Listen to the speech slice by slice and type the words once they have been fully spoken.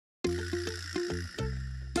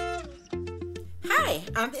Hi,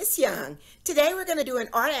 I'm Miss Young. Today we're going to do an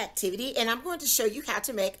art activity and I'm going to show you how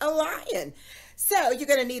to make a lion. So you're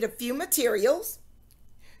going to need a few materials.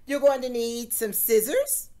 You're going to need some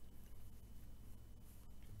scissors,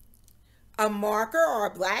 a marker or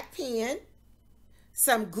a black pen,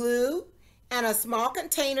 some glue, and a small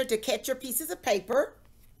container to catch your pieces of paper.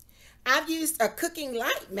 I've used a Cooking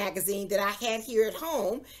Light magazine that I had here at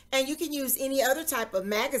home, and you can use any other type of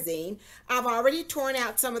magazine. I've already torn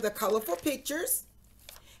out some of the colorful pictures,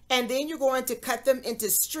 and then you're going to cut them into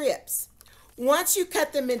strips. Once you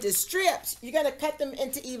cut them into strips, you're going to cut them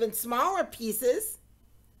into even smaller pieces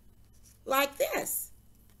like this.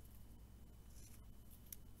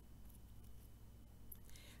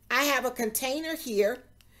 I have a container here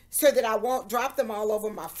so that I won't drop them all over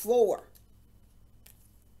my floor.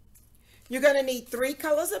 You're going to need 3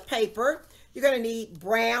 colors of paper. You're going to need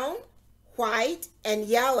brown, white, and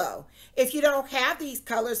yellow. If you don't have these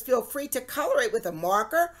colors, feel free to color it with a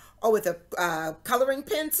marker or with a coloring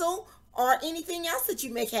pencil or anything else that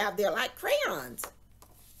you may have there, like crayons.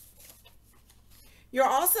 You're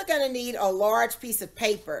also going to need a large piece of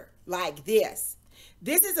paper like this.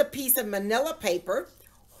 This is a piece of manila paper,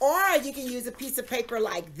 or you can use a piece of paper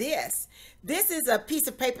like this. This is a piece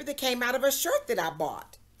of paper that came out of a shirt that I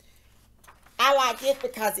bought. I like it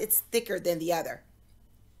because it's thicker than the other.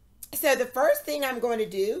 So the first thing I'm going to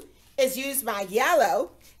do is use my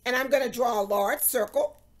yellow, and I'm going to draw a large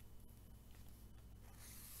circle.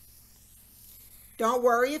 Don't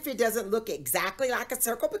worry if it doesn't look exactly like a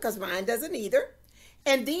circle, because mine doesn't either.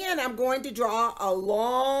 And then I'm going to draw a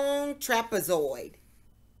long trapezoid.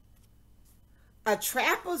 A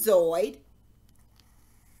trapezoid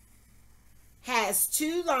has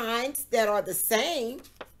 2 lines that are the same,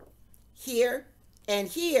 here and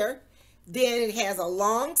here. Then it has a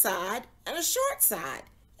long side and a short side.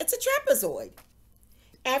 It's a trapezoid.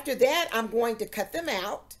 After that, I'm going to cut them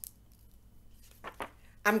out.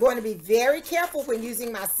 I'm going to be very careful when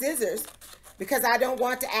using my scissors because I don't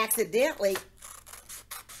want to accidentally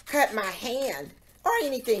cut my hand or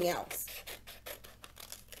anything else.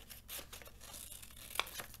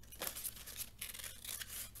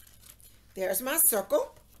 There's my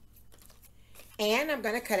circle. And I'm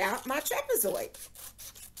going to cut out my trapezoid.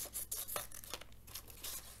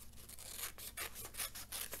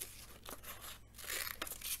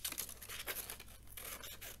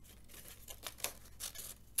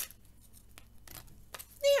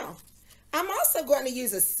 Now, I'm also going to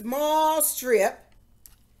use a small strip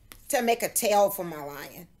to make a tail for my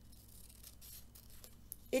lion.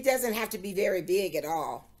 It doesn't have to be very big at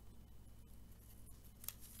all.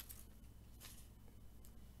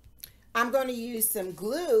 I'm going to use some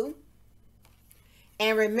glue,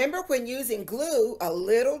 and remember, when using glue, a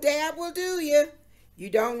little dab will do you. You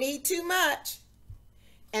don't need too much.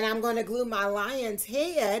 And I'm going to glue my lion's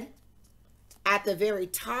head at the very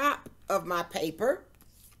top of my paper,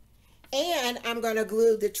 and I'm going to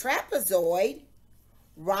glue the trapezoid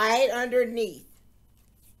right underneath.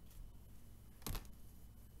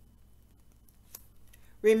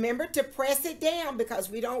 Remember to press it down because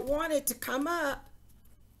we don't want it to come up.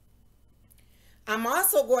 I'm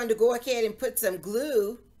also going to go ahead and put some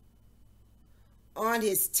glue on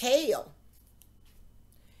his tail.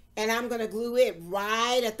 And I'm going to glue it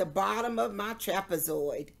right at the bottom of my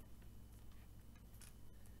trapezoid.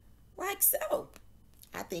 Like so.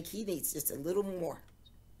 I think he needs just a little more.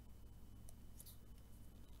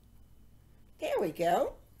 There we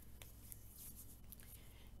go.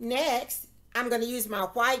 Next, I'm going to use my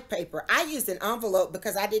white paper. I used an envelope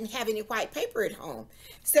because I didn't have any white paper at home.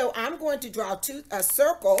 So I'm going to draw a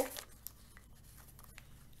circle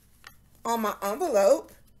on my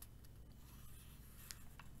envelope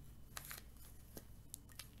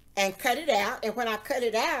and cut it out. And when I cut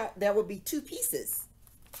it out, there will be 2 pieces.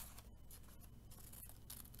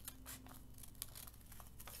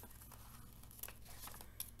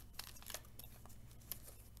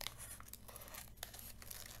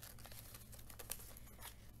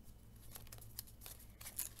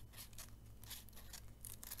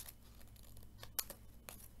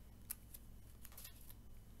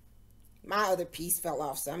 My other piece fell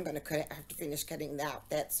off, so I'm going to have to finish cutting out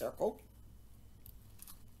that circle.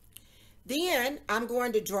 Then I'm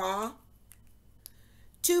going to draw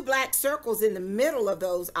 2 black circles in the middle of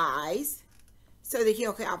those eyes so that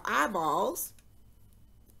he'll have eyeballs.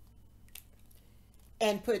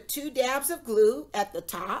 And put 2 dabs of glue at the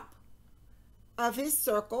top of his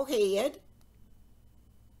circle head.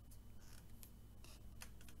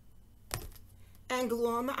 And glue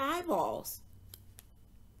on the eyeballs.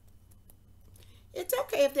 It's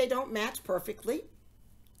okay if they don't match perfectly.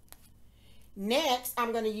 Next,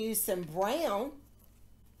 I'm going to use some brown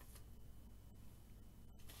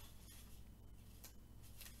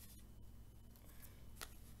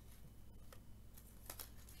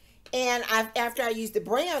And after I use the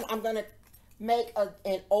brown, I'm going to make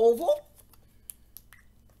an oval.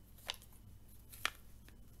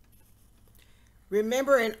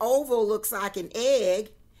 Remember, an oval looks like an egg,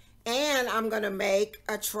 and I'm going to make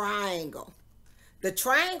a triangle. The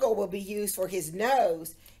triangle will be used for his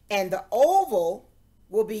nose, and the oval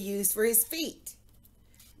will be used for his feet.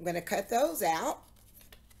 I'm going to cut those out.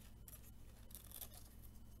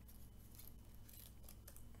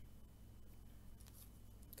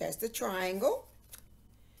 That's the triangle.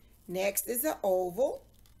 Next is the oval.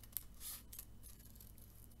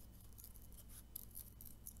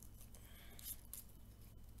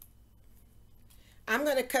 I'm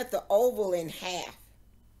going to cut the oval in half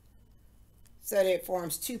so that it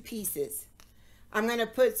forms two pieces. I'm going to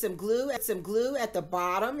put some glue at the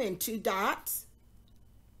bottom and 2 dots.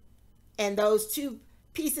 And those 2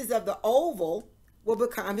 pieces of the oval will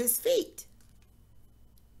become his feet.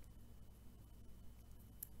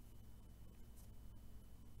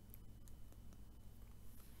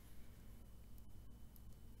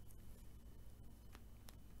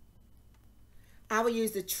 I will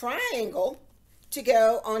use the triangle to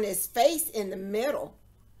go on his face in the middle.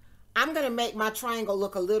 I'm going to make my triangle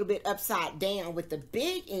look a little bit upside down with the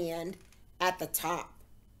big end at the top.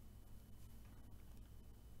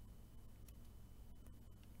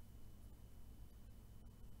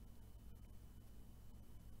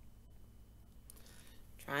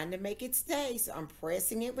 Trying to make it stay, so I'm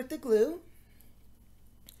pressing it with the glue.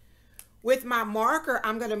 With my marker,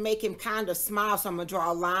 I'm going to make him kind of smile, so I'm going to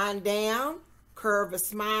draw a line down, curve a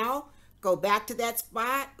smile, go back to that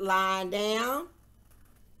spot, line down,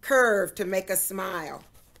 curve to make a smile,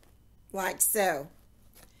 like so.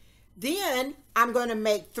 Then I'm going to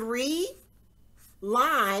make 3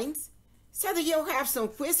 lines so that you'll have some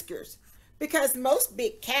whiskers, because most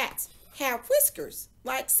big cats have whiskers,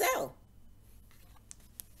 like so.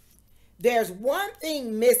 There's one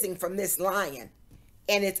thing missing from this lion,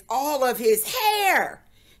 and it's all of his hair.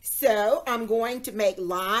 So I'm going to make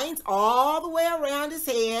lines all the way around his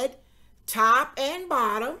head, top and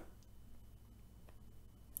bottom,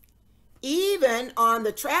 even on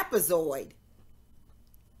the trapezoid.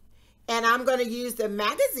 And I'm going to use the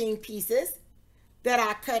magazine pieces that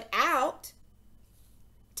I cut out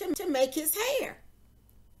to make his hair.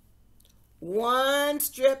 One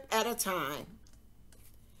strip at a time.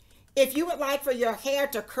 If you would like for your hair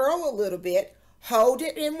to curl a little bit, hold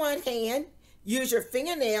it in one hand, use your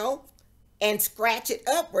fingernail and scratch it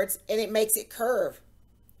upwards, and it makes it curve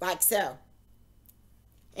like so.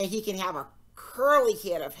 And he can have a curly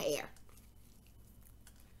head of hair.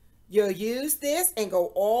 You'll use this and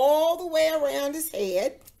go all the way around his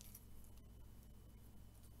head.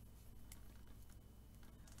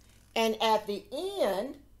 And at the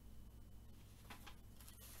end,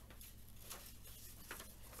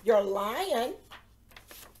 your lion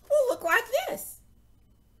will look like this.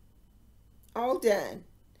 All done.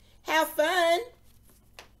 Have fun.